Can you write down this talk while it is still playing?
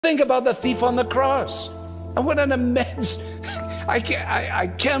Think about the thief on the cross. And what an immense... I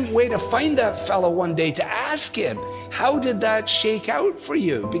can't wait to find that fellow one day to ask him, how did that shake out for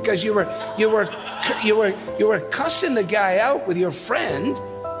you? Because you were cussing the guy out with your friend.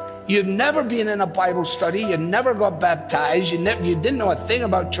 You'd never been in a Bible study. You never got baptized. You didn't know a thing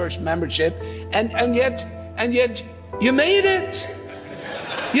about church membership, and yet you made it.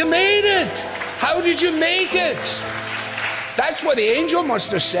 You made it. How did you make it? That's what the angel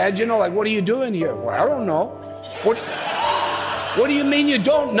must have said. You know, like, what are you doing here? Well, I don't know. What do you mean you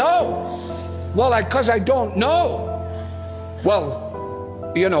don't know? Well, because I don't know.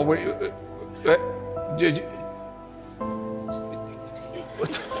 Well, you know,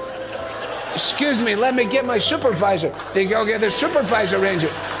 excuse me, let me get my supervisor. They go get the supervisor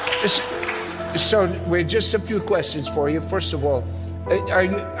ranger. So, wait, just a few questions for you. First of all,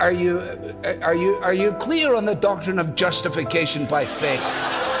 are you clear on the doctrine of justification by faith?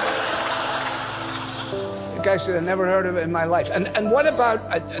 The guy said, I never heard of it in my life. And what about,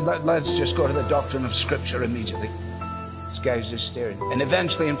 let's just go to the doctrine of Scripture immediately. This guy's just staring. And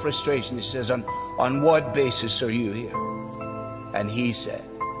eventually in frustration, he says, on what basis are you here? And he said,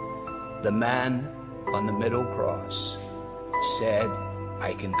 the man on the middle cross said,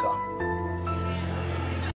 I can come.